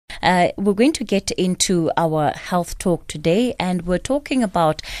We're going to get into our health talk today, and we're talking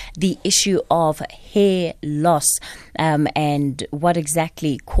about the issue of hair loss and what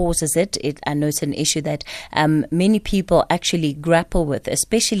exactly causes it. I know it's an issue that many people actually grapple with,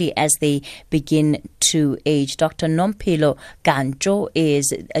 especially as they begin to age. Dr. Nomphelo Gantsho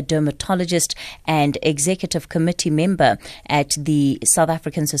is a dermatologist and executive committee member at the South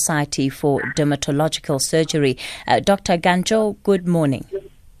African Society for Dermatological Surgery. Dr. Gantsho, good morning.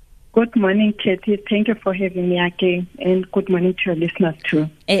 Good morning, Katie. Thank you for having me again, and good morning to your listeners too.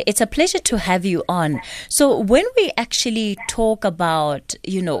 It's a pleasure to have you on. So when we actually talk about,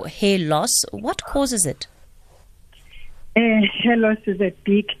 hair loss, what causes it? Hair loss is a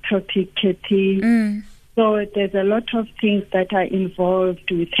big topic, Katie. So there's a lot of things that are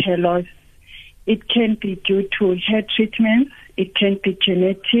involved with hair loss. It can be due to hair treatments, it can be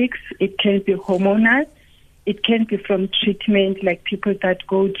genetics, it can be hormonal, it can be from treatment like people that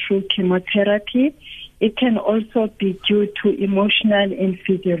go through chemotherapy. It can also be due to emotional and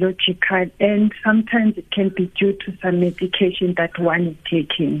physiological, and sometimes it can be due to some medication that one is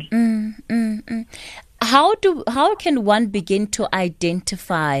taking. How can one begin to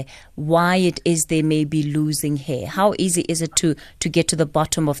identify why it is they may be losing hair? How easy is it to get to the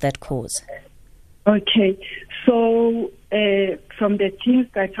bottom of that cause? Okay, so from the things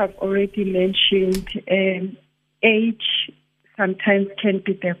that I've already mentioned, age sometimes can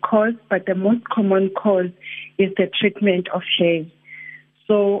be the cause, but the most common cause is the treatment of hair.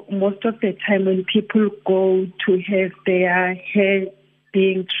 So most of the time when people go to have their hair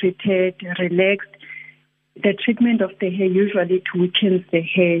being treated, relaxed, the treatment of the hair usually weakens the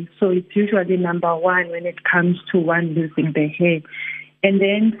hair. So it's usually number one when it comes to one losing the hair. And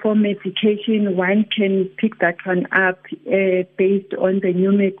then for medication, one can pick that one up based on the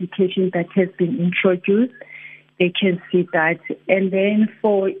new medication that has been introduced. They can see that. And then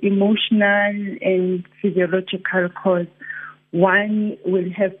for emotional and physiological cause, one will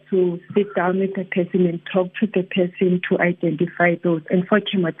have to sit down with the person and talk to the person to identify those. And for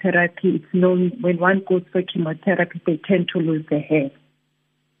chemotherapy, it's known when one goes for chemotherapy, they tend to lose their hair.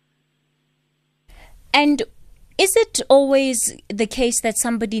 And is it always the case that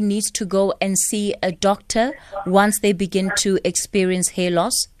somebody needs to go and see a doctor once they begin to experience hair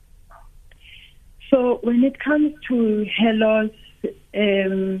loss? So when it comes to hair loss,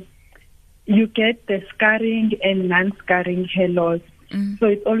 you get the scarring and non-scarring hair loss. So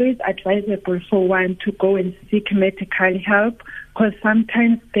it's always advisable for one to go and seek medical help, because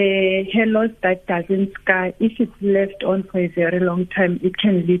sometimes the hair loss that doesn't scar, if it's left on for a very long time, it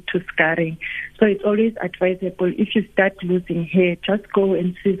can lead to scarring. So it's always advisable, if you start losing hair, just go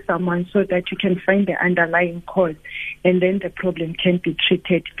and see someone so that you can find the underlying cause, and then the problem can be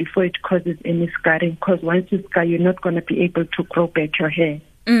treated before it causes any scarring, because once you scar, you're not going to be able to grow back your hair.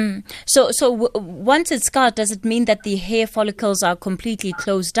 So once it's scarred, does it mean that the hair follicles are completely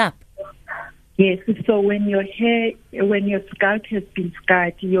closed up? Yes. So when your scalp has been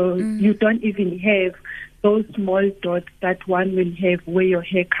scarred, you don't even have those small dots that one will have where your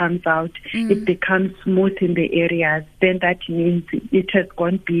hair comes out. It becomes smooth in the areas. Then that means it has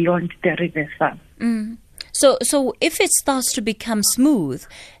gone beyond the reversal. So if it starts to become smooth,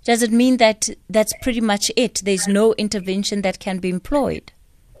 does it mean that that's pretty much it? There's no intervention that can be employed?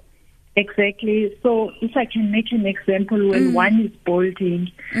 Exactly. So if I can make an example, when one is balding,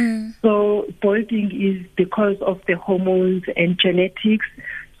 so balding is because of the hormones and genetics.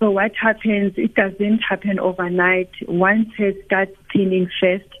 So what happens, it doesn't happen overnight. Once hair starts thinning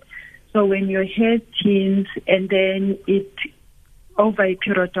first, so when your hair thins and then it, over a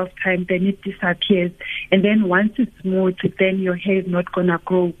period of time, then it disappears. And then once it's smooth, then your hair is not going to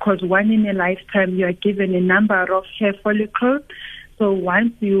grow, because one in a lifetime, you are given a number of hair follicles. So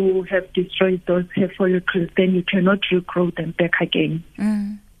once you have destroyed those hair follicles, then you cannot regrow them back again.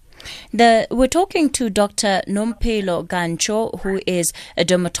 We're talking to Dr. Nomphelo Gantsho, who is a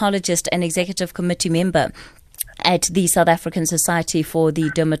dermatologist and executive committee member at the South African Society for the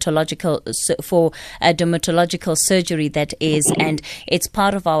dermatological surgery, that is, and it's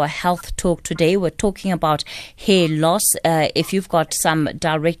part of our health talk today. We're talking about hair loss. If you've got some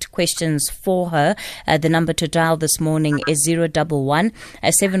direct questions for her, the number to dial this morning is 011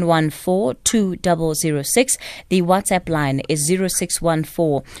 714 2006. The WhatsApp line is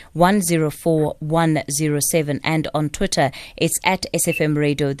 0614 104 107, and on Twitter it's at SFM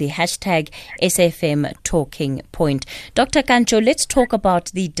Radio, the hashtag SFM Talking point. Dr. Gantsho, let's talk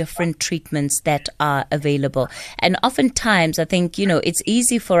about the different treatments that are available. And oftentimes, I think, it's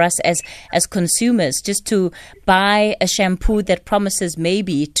easy for us as consumers just to buy a shampoo that promises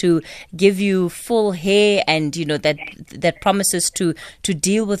maybe to give you full hair and, that promises to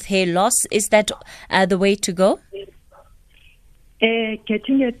deal with hair loss. Is that the way to go?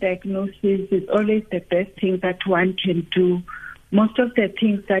 Getting a diagnosis is always the best thing that one can do. Most of the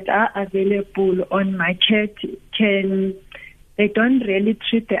things that are available on market they don't really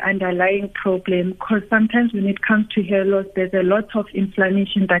treat the underlying problem, because sometimes when it comes to hair loss, there's a lot of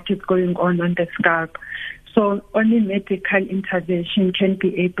inflammation that is going on the scalp. So only medical intervention can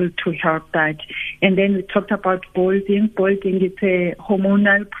be able to help that. And then we talked about balding. Balding is a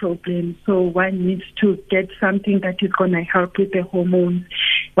hormonal problem, so one needs to get something that is going to help with the hormones.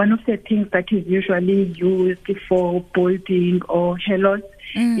 One of the things that is usually used for balding or hair loss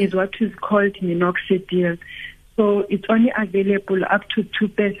is what is called minoxidil. So it's only available up to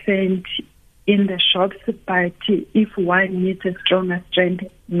 2% in the shops, but if one needs a stronger strength,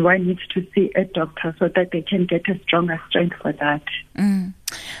 one needs to see a doctor so that they can get a stronger strength for that.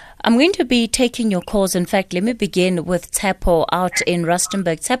 I'm going to be taking your calls. In fact, let me begin with Tsepo out in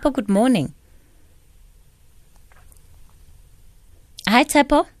Rustenburg. Tsepo, good morning. Hi,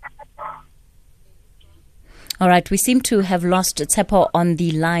 Tsepo. All right, we seem to have lost Tsepo on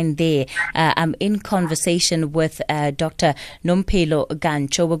the line there. I'm in conversation with Dr. Nomphelo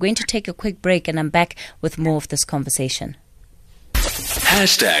Gantsho. We're going to take a quick break and I'm back with more of this conversation.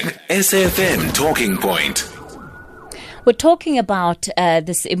 #SFM Talking Point. We're talking about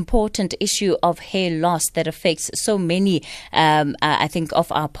this important issue of hair loss that affects so many, I think,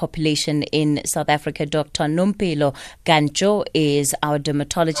 of our population in South Africa. Dr. Nomphelo Gantsho is our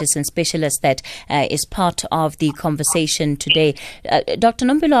dermatologist and specialist that is part of the conversation today. Dr.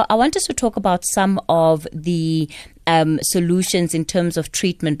 Nomphelo, I want us to talk about some of the solutions in terms of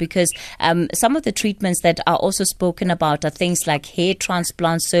treatment, because some of the treatments that are also spoken about are things like hair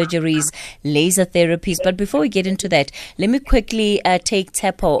transplant surgeries, laser therapies. But before we get into that, let me quickly take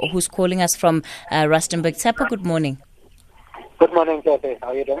Tsepo, who's calling us from Rustenburg. Tsepo, good morning. Good morning, Kathy. How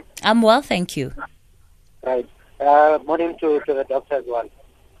are you doing? I'm well, thank you. Right. Morning to the doctor as well.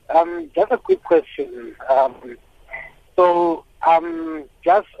 Just a quick question. So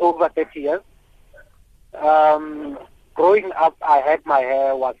just over 30 years. Growing up, I had my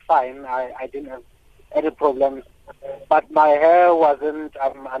hair was fine. I didn't have any problems, but my hair wasn't.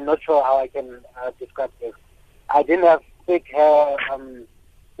 I'm not sure how I can describe this. I didn't have thick hair.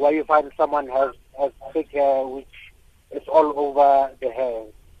 Where you find someone has thick hair, which is all over the hair.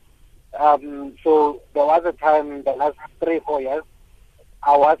 So there was a time, the last 3-4 years,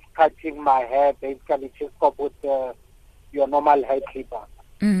 I was cutting my hair basically just with your normal hair clipper.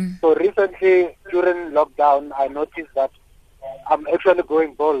 So recently, during lockdown, I noticed that I'm actually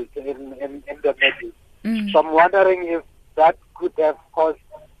going bald in the middle. So I'm wondering if that could have caused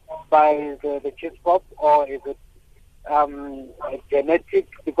by the cheese pop, or is it genetic?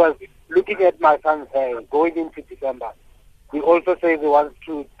 Because looking at my son's hair going into December, he also says he wants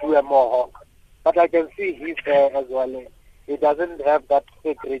to do a mohawk. But I can see his hair as well. He doesn't have that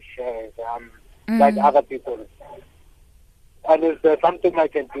thick, rich hair like other people. And is there something I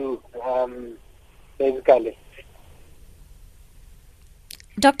can do, basically?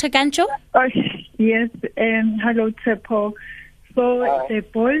 Dr. Gantsho? Yes. Hello, Tsepo. So the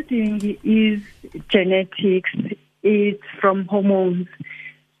balding is genetics. It's from hormones.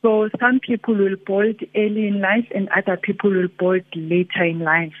 So some people will bald early in life and other people will bald later in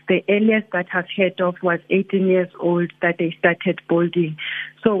life. The earliest that I've heard of was 18 years old that they started balding.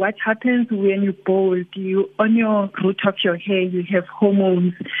 So what happens when you bald, on your root of your hair, you have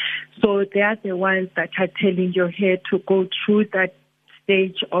hormones. So they are the ones that are telling your hair to go through that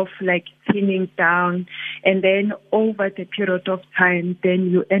stage of like thinning down, and then over the period of time, then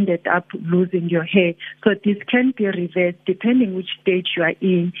you ended up losing your hair. So this can be reversed depending which stage you are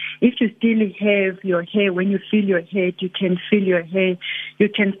in. If you still have your hair, when you feel your head, you can feel your hair. You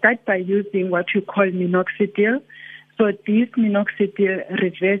can start by using what you call minoxidil. So this minoxidil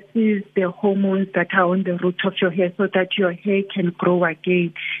reverses the hormones that are on the root of your hair so that your hair can grow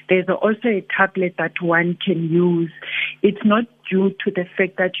again. There's also a tablet that one can use. It's not due to the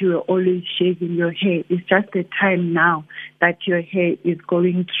fact that you are always shaving your hair. It's just the time now that your hair is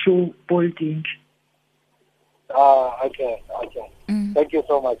going through balding. Okay. Thank you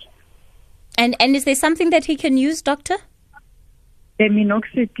so much. And is there something that he can use, doctor? The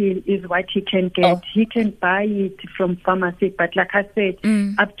minoxidil is what he can get. He can buy it from pharmacy, but like I said,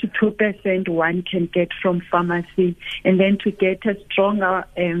 up to 2% one can get from pharmacy. And then to get a stronger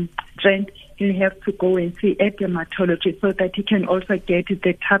strength, still have to go and see a dermatologist so that he can also get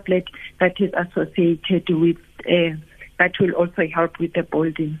the tablet that is associated with that will also help with the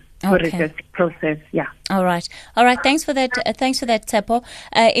balding. Okay. Reverse process. Yeah. All right. Thanks for that. Thanks for that, Tsepo.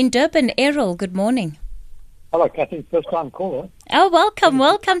 In Durban, Errol. Good morning. Hello, Kathy. First time caller. Oh, welcome.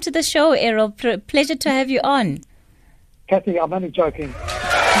 Welcome to the show, Errol. Pleasure to have you on. Kathy, I'm only joking.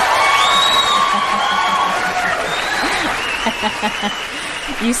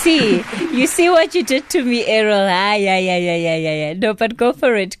 You see what you did to me, Errol. Yeah. No, but go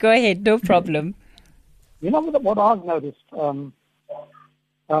for it. Go ahead. No problem. You know what I've noticed? I'm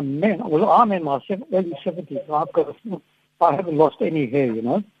in my early 70s. I haven't lost any hair, you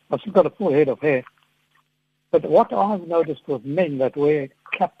know. I've still got a full head of hair. But what I've noticed with men that wear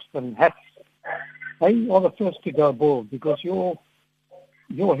caps and hats, they are the first to go bald because your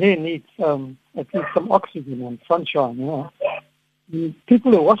hair needs at least some oxygen and sunshine, you know.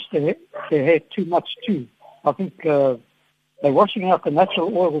 People who wash their hair too much too, I think they're washing out the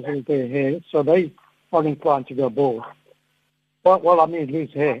natural oils of their hair, so they are inclined to go bald. Well, I mean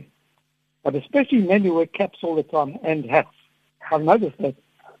lose hair. But especially men who wear caps all the time and hats. I've noticed that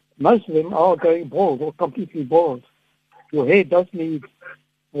most of them are going bald or completely bald. Your hair does need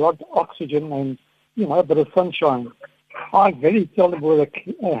a lot of oxygen and, you know, a bit of sunshine. I very seldom wear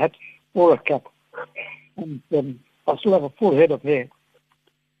a hat or a cap. And I still have a full head of hair.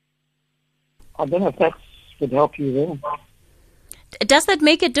 I don't know if that would help you there. Does that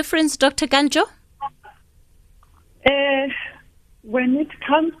make a difference, Dr. Gantsho? When it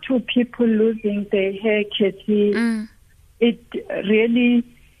comes to people losing their hair, Katie, it really,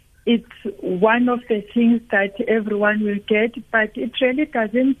 it's one of the things that everyone will get, but it really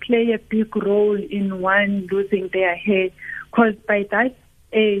doesn't play a big role in one losing their hair, because by that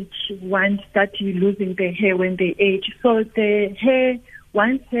age, one starts losing their hair when they age. So the hair,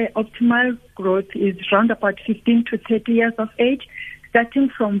 once the optimal growth is around about 15 to 30 years of age, starting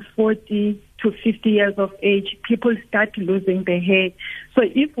from 40 to 50 years of age, people start losing their hair. So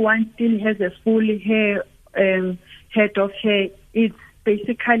if one still has a full head of hair, it's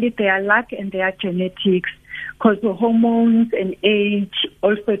basically their luck and their genetics, because the hormones and age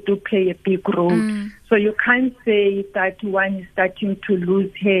also do play a big role. So you can't say that one is starting to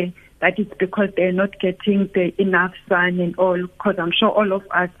lose hair, that it's because they're not getting enough sun and all, because I'm sure all of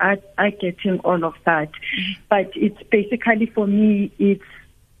us are getting all of that. But it's basically, for me, it's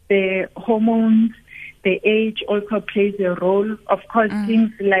the hormones, the age also plays a role. Of course,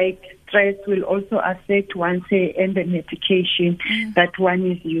 things like stress will also affect one's hair, and the medication that one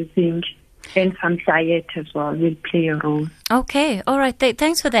is using, and some diet as well will play a role. Okay, all right.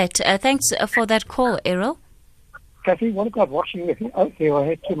 Thanks for that. Thanks for that call, Errol. Kathy, what about washing your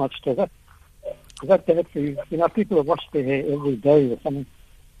hair too much? Is that bad for you? You know, people who wash their hair every day or something.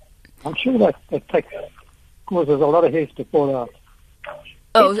 I'm sure that causes a lot of hairs to fall out.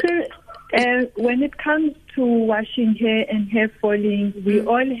 When it comes to washing hair and hair falling, we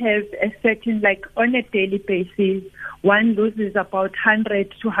all have a certain, like on a daily basis, one loses about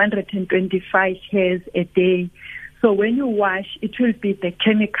 100 to 125 hairs a day. So when you wash, it will be the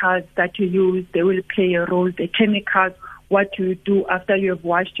chemicals that you use, they will play a role. The chemicals, what you do after you have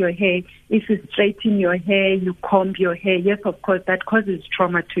washed your hair. If you straighten your hair, you comb your hair, yes, of course, that causes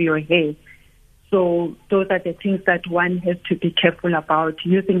trauma to your hair. So those are the things that one has to be careful about,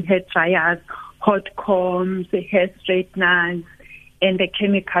 using hair dryers, hot combs, hair straighteners, and the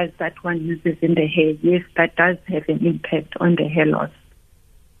chemicals that one uses in the hair. Yes, that does have an impact on the hair loss.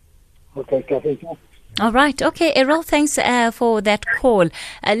 Okay, Kathy. All right. Okay, Errol, thanks for that call.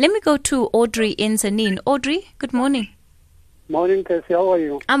 Let me go to Audrey in Zanin. Audrey, good morning. Morning, Casey. How are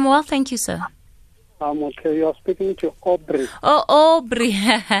you? I'm well, thank you, sir. I'm okay. You are speaking to Aubrey. Oh, Aubrey.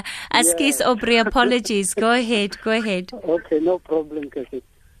 Askis Aubrey, apologies. Go ahead. Okay, no problem, Casey.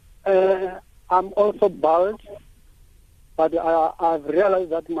 I'm also bald, but I've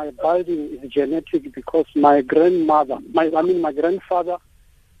realized that my balding is genetic because my grandfather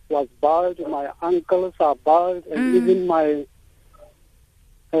was bald, my uncles are bald, and even I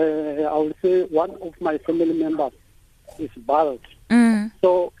would say one of my family members is bald.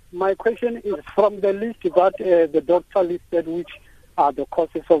 So my question is, from the list that the doctor listed, which are the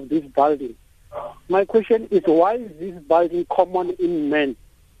causes of this balding, my question is, why is this balding common in men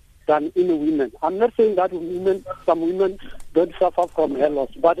than in women? I'm not saying that some women don't suffer from hair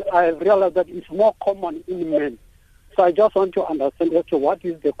loss, but I have realized that it's more common in men. So I just want to understand as to what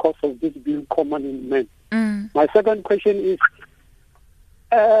is the cause of this being common in men. My second question is,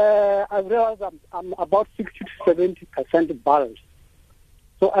 I realize I'm about 60 to 70% bald.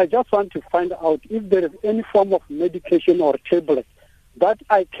 So I just want to find out if there is any form of medication or tablet that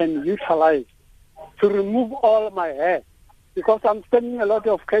I can utilize to remove all my hair? Because I'm spending a lot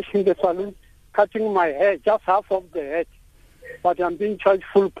of cash in the salon cutting my hair, just half of the head. But I'm being charged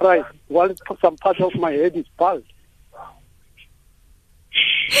full price while some part of my head is bald.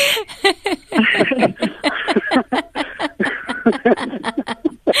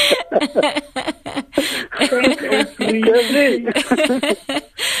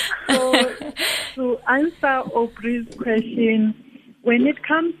 So, to answer Aubrey's question, when it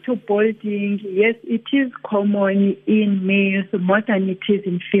comes to balding, yes, it is common in males more than it is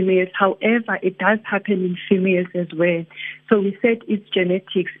in females. However, it does happen in females as well. So we said it's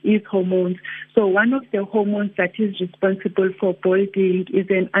genetics, it's hormones. So one of the hormones that is responsible for balding is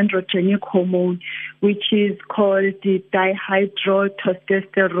an androgenic hormone, which is called the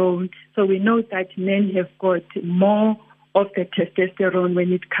dihydrotestosterone. So we know that men have got more of the testosterone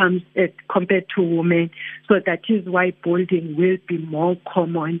when it comes compared to women. So that is why balding will be more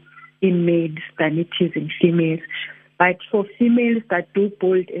common in males than it is in females. But for females that do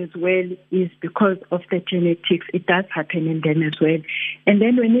bald as well is because of the genetics. It does happen in them as well. And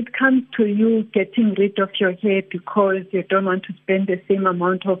then when it comes to you getting rid of your hair because you don't want to spend the same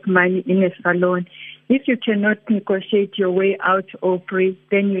amount of money in a salon, if you cannot negotiate your way out, Aubrey,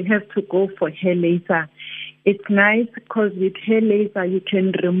 then you have to go for hair laser. It's nice because with hair laser, you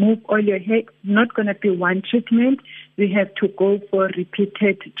can remove all your hair. It's not going to be one treatment. You have to go for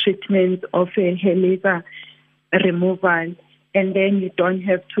repeated treatments of a hair laser removal. And then you don't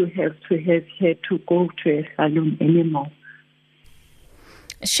have to have hair to go to a salon anymore.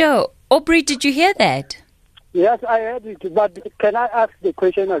 Sure. Aubrey, did you hear that? Yes, I heard it. But can I ask the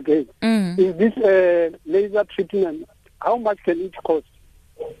question again? Is this laser treatment, how much can it cost?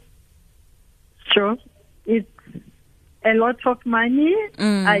 Sure. It's a lot of money.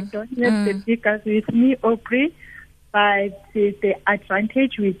 I don't have the figures with me, Aubrey, but the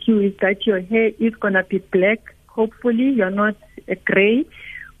advantage with you is that your hair is going to be black. Hopefully, you're not gray,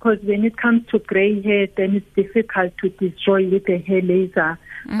 because when it comes to gray hair, then it's difficult to destroy with a hair laser.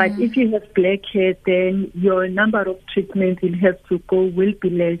 But if you have black hair, then your number of treatments you'll have to go will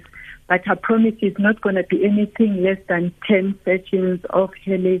be less. But I promise it's not going to be anything less than 10 sessions of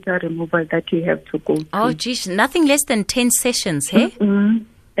hair laser removal that you have to go through. Oh, geez, nothing less than 10 sessions, hey?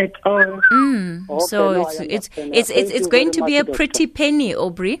 At all. Okay, So no, it's going to be a pretty penny,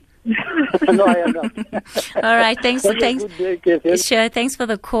 Aubrey. No, I am not. All right, thanks. Good day, Keith. Sure, thanks for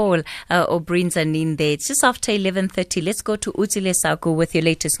the call, Aubrey Zanin there. It's just after 11:30. Let's go to Utsile Sako with your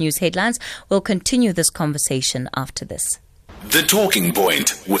latest news headlines. We'll continue this conversation after this. The Talking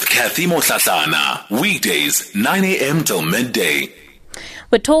Point with Kathy Motlatlana. Weekdays, 9 a.m. till midday.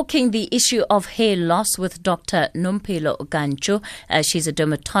 We're talking the issue of hair loss with Dr. Nomphelo Gantsho. She's a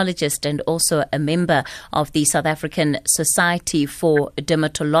dermatologist and also a member of the South African Society for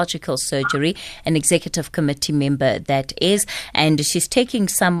Dermatological Surgery, an executive committee member that is, and she's taking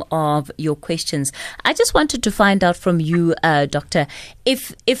some of your questions. I just wanted to find out from you, Doctor,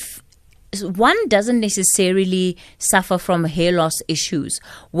 if one doesn't necessarily suffer from hair loss issues,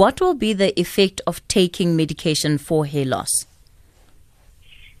 what will be the effect of taking medication for hair loss?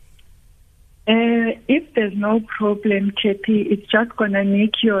 If there's no problem, Kathy, it's just going to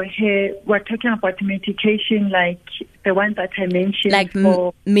make your hair, we're talking about medication like the one that I mentioned. Like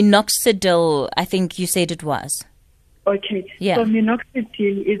minoxidil, I think you said it was. Okay. Yeah. So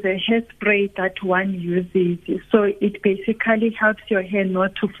minoxidil is a hairspray that one uses. So it basically helps your hair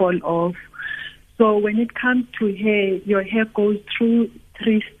not to fall off. So when it comes to hair, your hair goes through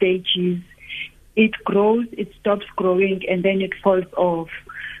 3 stages. It grows, it stops growing, and then it falls off.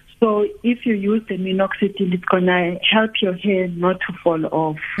 So if you use the minoxidil, it's going to help your hair not to fall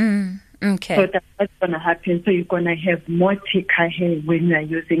off. Okay. So that's what's going to happen. So you're going to have more thicker hair when you're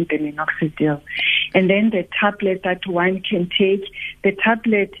using the minoxidil. And then the tablet that one can take, the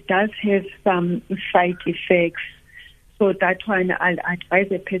tablet does have some side effects. So that one, I'll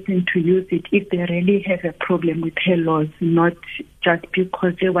advise a person to use it if they really have a problem with hair loss, not just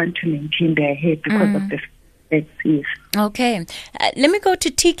because they want to maintain their hair because of the effects. Okay. Let me go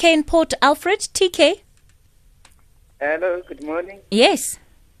to TK in Port Alfred. TK? Hello, good morning. Yes.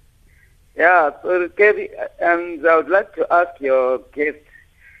 Yeah, so Kevin, and I would like to ask your guest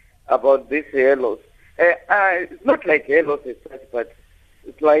about this hair loss. It's not like hair loss as such, but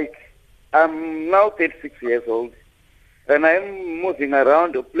it's like I'm now 36 years old, and I'm moving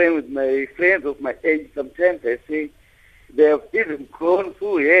around or playing with my friends of my age. Sometimes I see they have even grown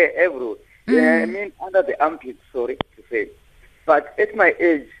full hair everywhere. I mean, under the armpit, sorry to say. But at my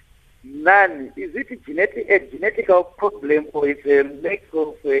age, none. Is it a genetic problem, or is a lack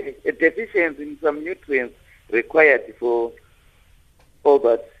of a deficiency in some nutrients required for all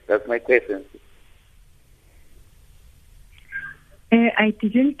that. That's my question. I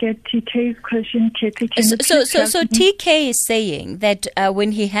didn't get TK's question, Kathy. So TK is saying that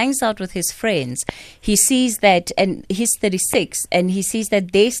when he hangs out with his friends, he sees that, and he's 36, and he sees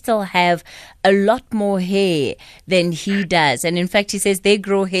that they still have a lot more hair than he does. And in fact, he says they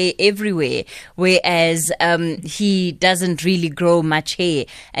grow hair everywhere, whereas he doesn't really grow much hair.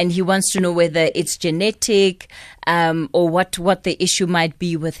 And he wants to know whether it's genetic or what the issue might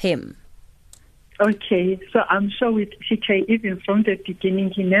be with him. Okay, so I'm sure with TK, even from the beginning,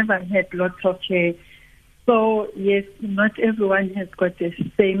 he never had lots of hair. So yes, not everyone has got the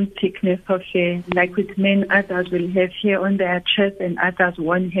same thickness of hair. Like with men, others will have hair on their chest and others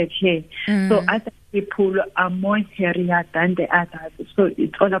won't have hair. So other people are more hairier than the others. So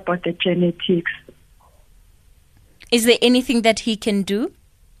it's all about the genetics. Is there anything that he can do?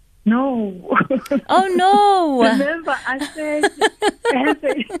 No. Oh, no. Remember, I said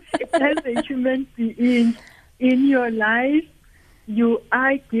as a human being in your life, you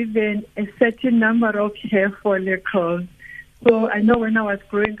are given a certain number of hair follicles. So I know when I was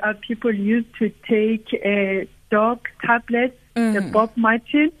growing up, people used to take dog tablets, the Bob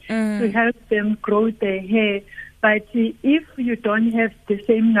Martin, to help them grow their hair. But if you don't have the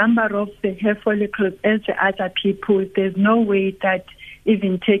same number of the hair follicles as the other people, there's no way that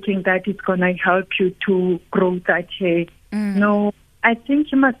even taking that is going to help you to grow that hair. No, I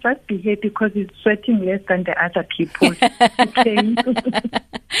think you must just be happy because he's sweating less than the other people. Okay.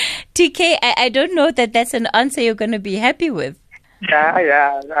 TK, I don't know that that's an answer you're going to be happy with.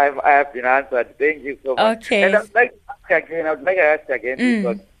 Yeah, I have been answered. Thank you so much. Okay. And I would like to ask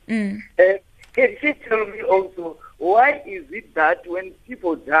again, because, can she tell me also, why is it that when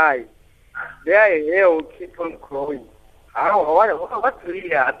people die, their hair will keep on growing? What's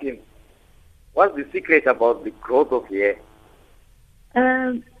really happening? What's the secret about the growth of hair?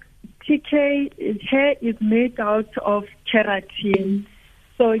 TK, hair is made out of keratin.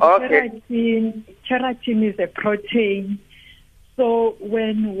 So keratin is a protein. So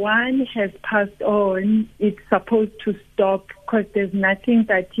when one has passed on, it's supposed to stop because there's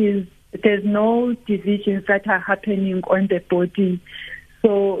no divisions that are happening on the body.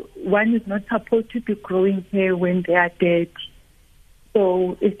 So one is not supposed to be growing hair when they are dead.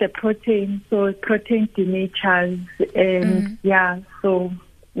 So it's the protein. So protein denatures, and so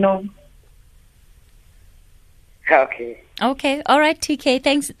no. Okay. All right, TK.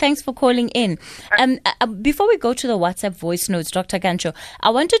 Thanks for calling in. Before we go to the WhatsApp voice notes, Dr. Gantsho, I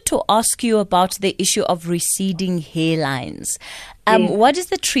wanted to ask you about the issue of receding hairlines. What is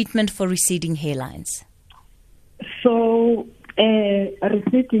the treatment for receding hairlines? So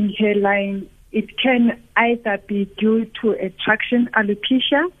receding hairline, it can either be due to a traction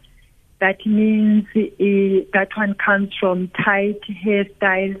alopecia. That means that one comes from tight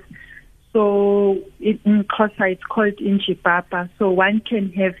hairstyles. So in Xhosa it's called injibaba. So one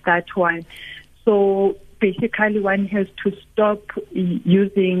can have that one. So basically one has to stop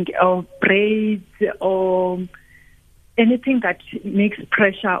using braids or anything that makes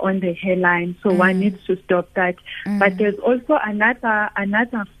pressure on the hairline. So one needs to stop that. But there's also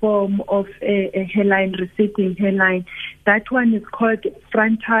another form of a hairline, receding hairline. That one is called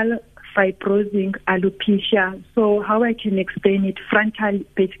frontal fibrosing alopecia. So how I can explain it, frontal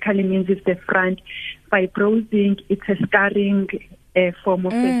basically means it's the front. Fibrosing, it's a scarring form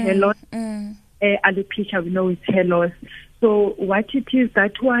of the hair loss. Alopecia, we know it's hair loss. So what it is,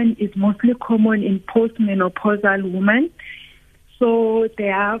 that one is mostly common in postmenopausal women. So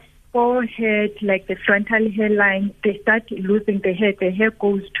their forehead, like the frontal hairline, they start losing the hair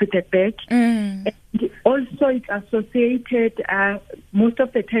goes to the back. And also it's associated, most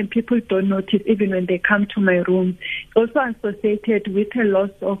of the time people don't notice even when they come to my room, it's also associated with a loss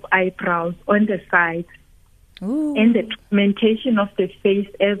of eyebrows on the side. And the pigmentation of the face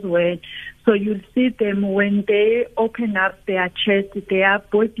as well. So you'll see them when they open up their chest, their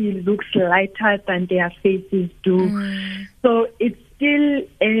body looks lighter than their faces do. So it's still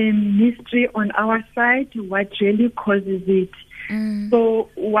a mystery on our side what really causes it. So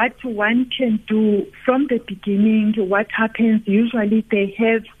what one can do from the beginning, what happens, usually they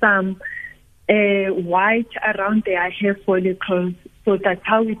have some white around their hair follicles. So that's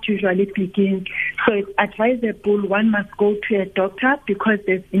how it usually begins. So it's advisable one must go to a doctor because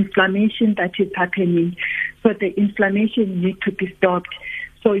there's inflammation that is happening. So the inflammation needs to be stopped.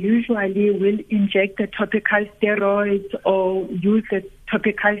 So usually we'll inject the topical steroids or use the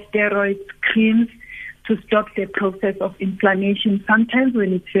topical steroids creams to stop the process of inflammation. Sometimes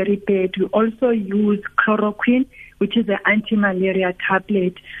when it's very bad, we also use chloroquine, which is an anti-malaria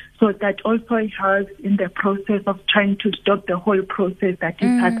tablet. So that also helps in the process of trying to stop the whole process that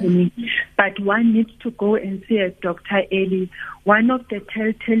is happening. But one needs to go and see a doctor early. One of the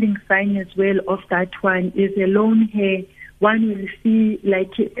telltale signs as well of that one is a long hair. One will see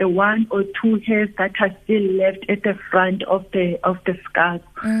like a 1 or 2 hairs that are still left at the front of the scalp.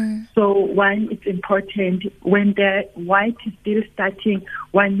 So one, it's important when the white is still starting,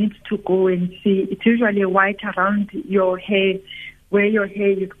 one needs to go and see. It's usually white around your hair, where your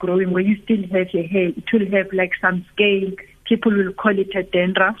hair is growing, where you still have your hair. It will have like some scale. People will call it a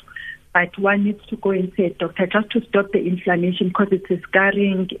dandruff. But one needs to go and see a doctor just to stop the inflammation because it's a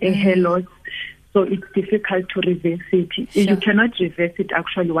scarring, a hair loss. So it's difficult to reverse it. Sure. You cannot reverse it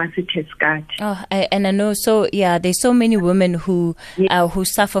actually once it has scarred. And I know, so yeah, there's so many women who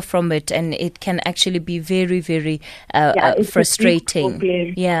suffer from it, and it can actually be very, very frustrating.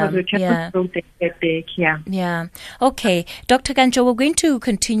 Yeah. Okay, Dr. Gantsho, we're going to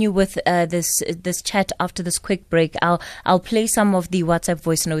continue with this chat after this quick break. I'll play some of the WhatsApp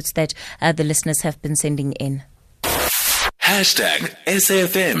voice notes that the listeners have been sending in.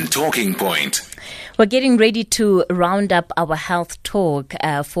 #SFM Talking Point. We're getting ready to round up our health talk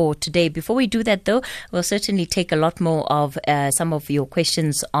for today. Before we do that, though, we'll certainly take a lot more of some of your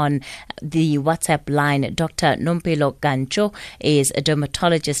questions on the WhatsApp line. Dr. Nomphelo Gantsho is a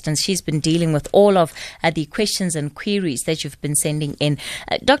dermatologist, and she's been dealing with all of the questions and queries that you've been sending in.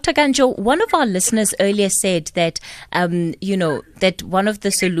 Dr. Gantsho, one of our listeners earlier said that, that one of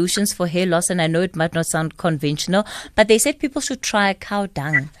the solutions for hair loss, and I know it might not sound conventional, but they said people should try cow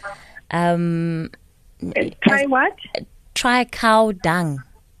dung. Try what? Try cow dung.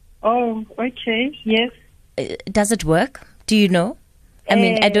 Oh, okay. Yes. Does it work? Do you know? I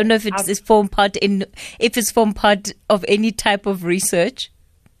mean, I don't know if it's formed part of any type of research.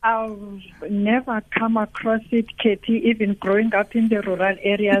 I've never come across it, Katie. Even growing up in the rural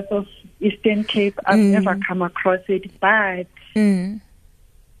areas of Eastern Cape, I've never come across it. But one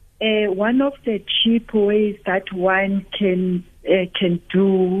of the cheap ways that one can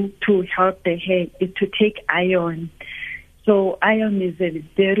do to help the hair is to take iron. So iron is a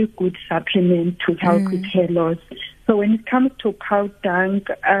very good supplement to help with hair loss. So when it comes to cow dung,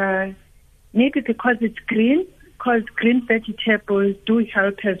 maybe because it's green, because green vegetables do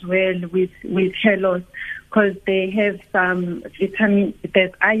help as well with hair loss, because they have some vitamin.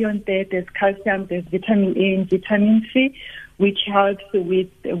 There's iron there, there's calcium, there's vitamin A and vitamin C, which helps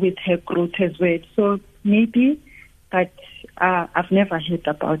with hair growth as well. So maybe, but I've never heard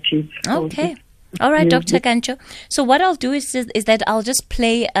about it. Okay. All right, Dr. Gantsho. So what I'll do is that I'll just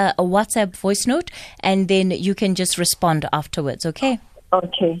play a WhatsApp voice note, and then you can just respond afterwards, okay?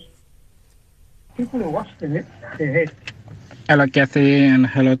 Okay. People who wash their head. Hello, Kathy, and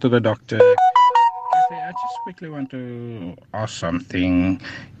hello to the doctor. Kathy, I just quickly want to ask something.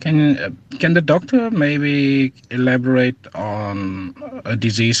 Can the doctor maybe elaborate on a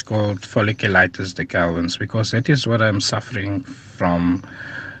disease called folliculitis decalvans? Because that is what I'm suffering from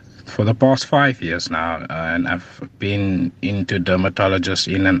for the past 5 years now, and I've been into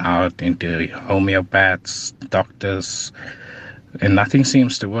dermatologists in and out, into homeopaths, doctors, and nothing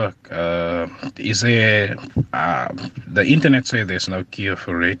seems to work. Is there, the internet says there's no cure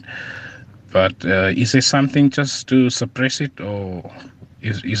for it, but is there something just to suppress it, or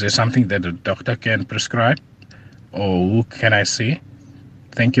is there something that a doctor can prescribe, or who can I see?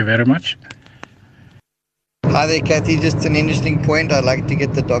 Thank you very much. Hi there, Kathy. Just an interesting point. I'd like to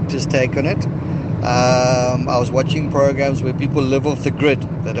get the doctor's take on it. I was watching programs where people live off the grid.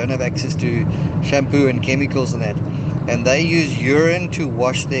 They don't have access to shampoo and chemicals and that. And they use urine to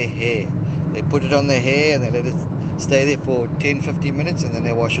wash their hair. They put it on their hair and they let it stay there for 10-15 minutes, and then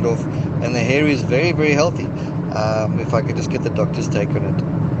they wash it off. And the hair is very, very healthy. If I could just get the doctor's take on it.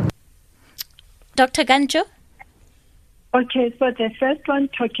 Dr. Gantsho? Okay, so the first one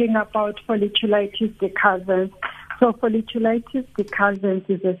talking about folliculitis decalvans. So folliculitis decalvans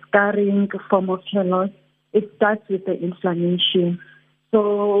is a scarring form of hair loss. It starts with the inflammation.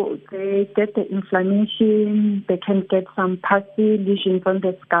 So they get the inflammation, they can get some pussy lesions on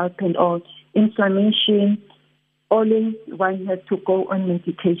the scalp and all. Inflammation, always one has to go on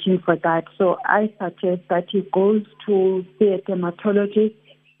medication for that. So I suggest that he goes to see a dermatologist,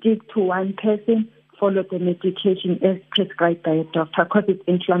 speak to one person, follow the medication as prescribed by a doctor, because it's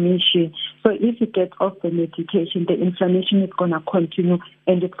inflammation. So if you get off the medication, the inflammation is going to continue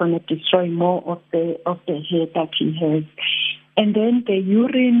and it's going to destroy more of the hair that he has. And then the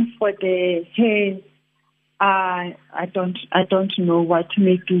urine for the hair, I don't know what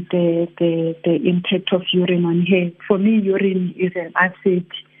may be the impact of urine on hair. For me, urine is an acid.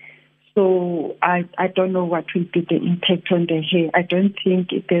 So I don't know what will be the impact on the hair. I don't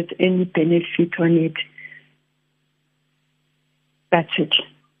think there's any benefit on it. That's it.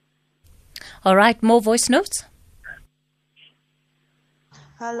 All right, more voice notes.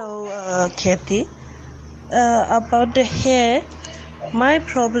 Hello, Kathy. About the hair, my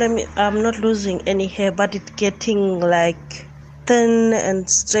problem, I'm not losing any hair, but it's getting like thin and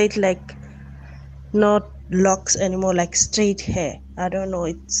straight, like not locks anymore, like straight hair. I don't know,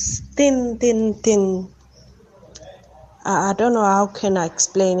 it's thin. I don't know how can I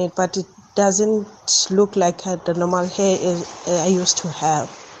explain it, but it doesn't look like the normal hair I used to have.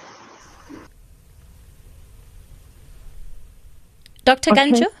 Dr.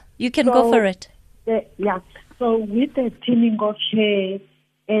 Gantsho, you can go for it. So with the thinning of hair,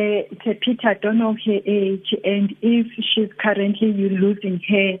 it's a pity, I don't know her age, and if she's currently losing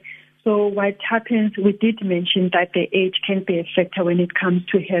hair. So what happens, we did mention that the age can be a factor when it comes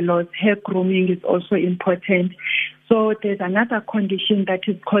to hair loss. Hair grooming is also important. So there's another condition that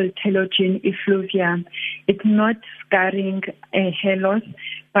is called telogen effluvium. It's not scarring hair loss,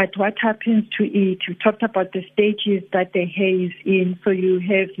 but what happens to it, we talked about the stages that the hair is in. So you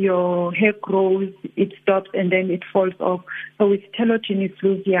have your hair grows, it stops, and then it falls off. So with telogen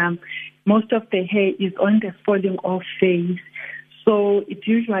effluvium, most of the hair is on the falling off phase. So it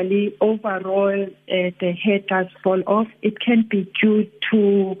usually, overall, the hair does fall off. It can be due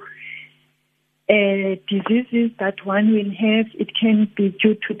to diseases that one will have. It can be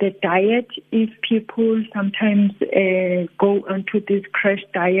due to the diet. If people sometimes go onto this crash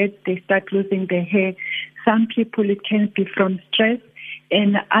diet, they start losing their hair. Some people, it can be from stress.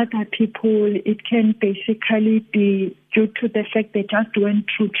 And other people, it can basically be due to the fact they just went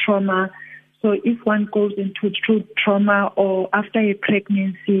through trauma. So if one goes into true trauma or after a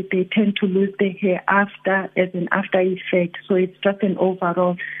pregnancy, they tend to lose their hair after, as an after effect. So it's just an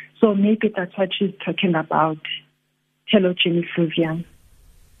overall. So maybe that's what she's talking about, telogen effluvium.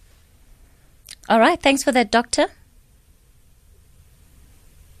 All right. Thanks for that, Doctor.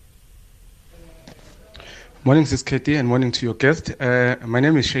 Morning, Sis Katie, and morning to your guest. My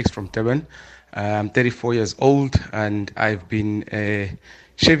name is Shakes from Durban. I'm 34 years old, and I've been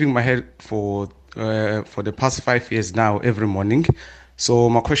shaving my hair for the past 5 years now, every morning. So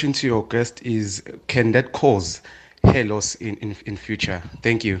my question to your guest is, can that cause hair loss in future?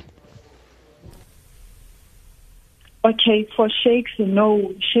 Thank you. Okay, for Shakes,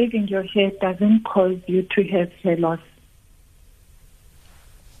 no, shaving your hair doesn't cause you to have hair loss.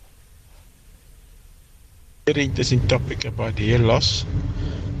 Very interesting topic about hair loss.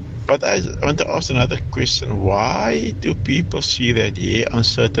 But I want to ask another question. Why do people see that hair on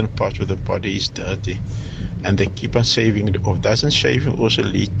certain parts of the body is dirty and they keep on shaving it off? Doesn't shaving also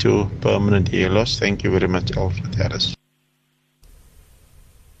lead to permanent hair loss? Thank you very much, Alfred Harris.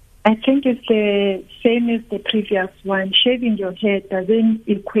 I think it's the same as the previous one. Shaving your hair doesn't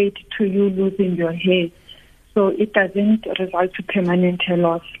equate to you losing your hair. So it doesn't result to permanent hair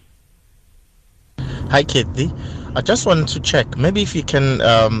loss. Hi, Kathy. I just wanted to check, maybe if you can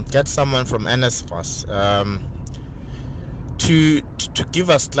get someone from NSFAS to give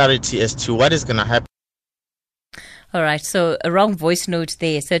us clarity as to what is going to happen. All right, so a wrong voice note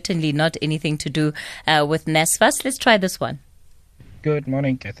there, certainly not anything to do with NSFAS. Let's try this one. Good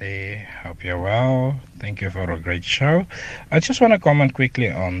morning, Kathy. Hope you're well. Thank you for a great show. I just want to comment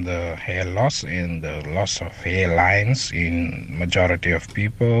quickly on the hair loss and the loss of hairlines in majority of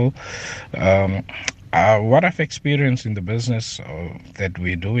people. What I've experienced in the business that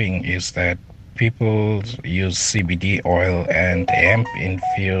we're doing is that people use CBD oil and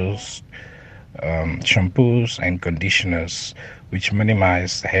hemp-infused shampoos and conditioners, which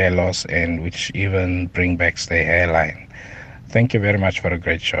minimize hair loss and which even bring back the hairline. Thank you very much for a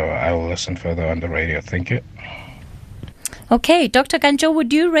great show. I will listen further on the radio. Thank you. Okay, Dr. Gantsho,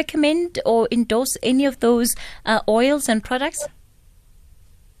 would you recommend or endorse any of those oils and products?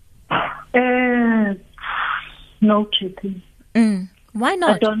 No, Kitty. Why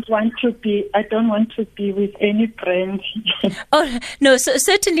not? I don't want to be with any brand. Oh no, so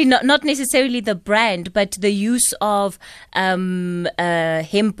certainly not necessarily the brand, but the use of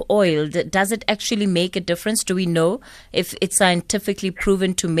hemp oil. Does it actually make a difference? Do we know if it's scientifically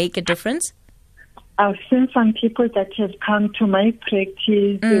proven to make a difference? I've seen some people that have come to my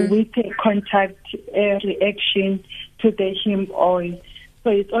practice with a contact reaction to the hemp oil.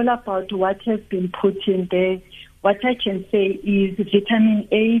 So it's all about what has been put in there. What I can say is vitamin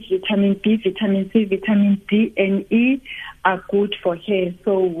A, vitamin B, vitamin C, vitamin D, and E are good for hair.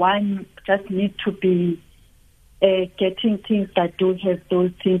 So one just needs to be getting things that do have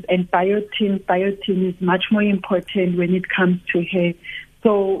those things. And biotin is much more important when it comes to hair.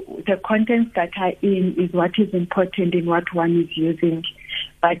 So the contents that are in is what is important in what one is using.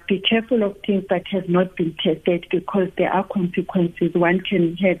 But be careful of things that have not been tested, because there are consequences. One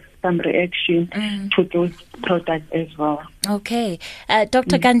can have some reaction to those products as well. Okay.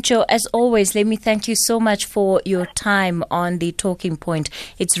 Dr. Gantsho, as always, let me thank you so much for your time on the Talking Point.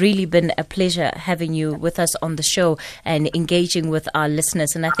 It's really been a pleasure having you with us on the show and engaging with our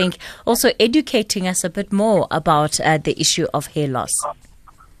listeners, and I think also educating us a bit more about the issue of hair loss.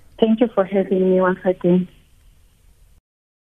 Thank you for having me once again.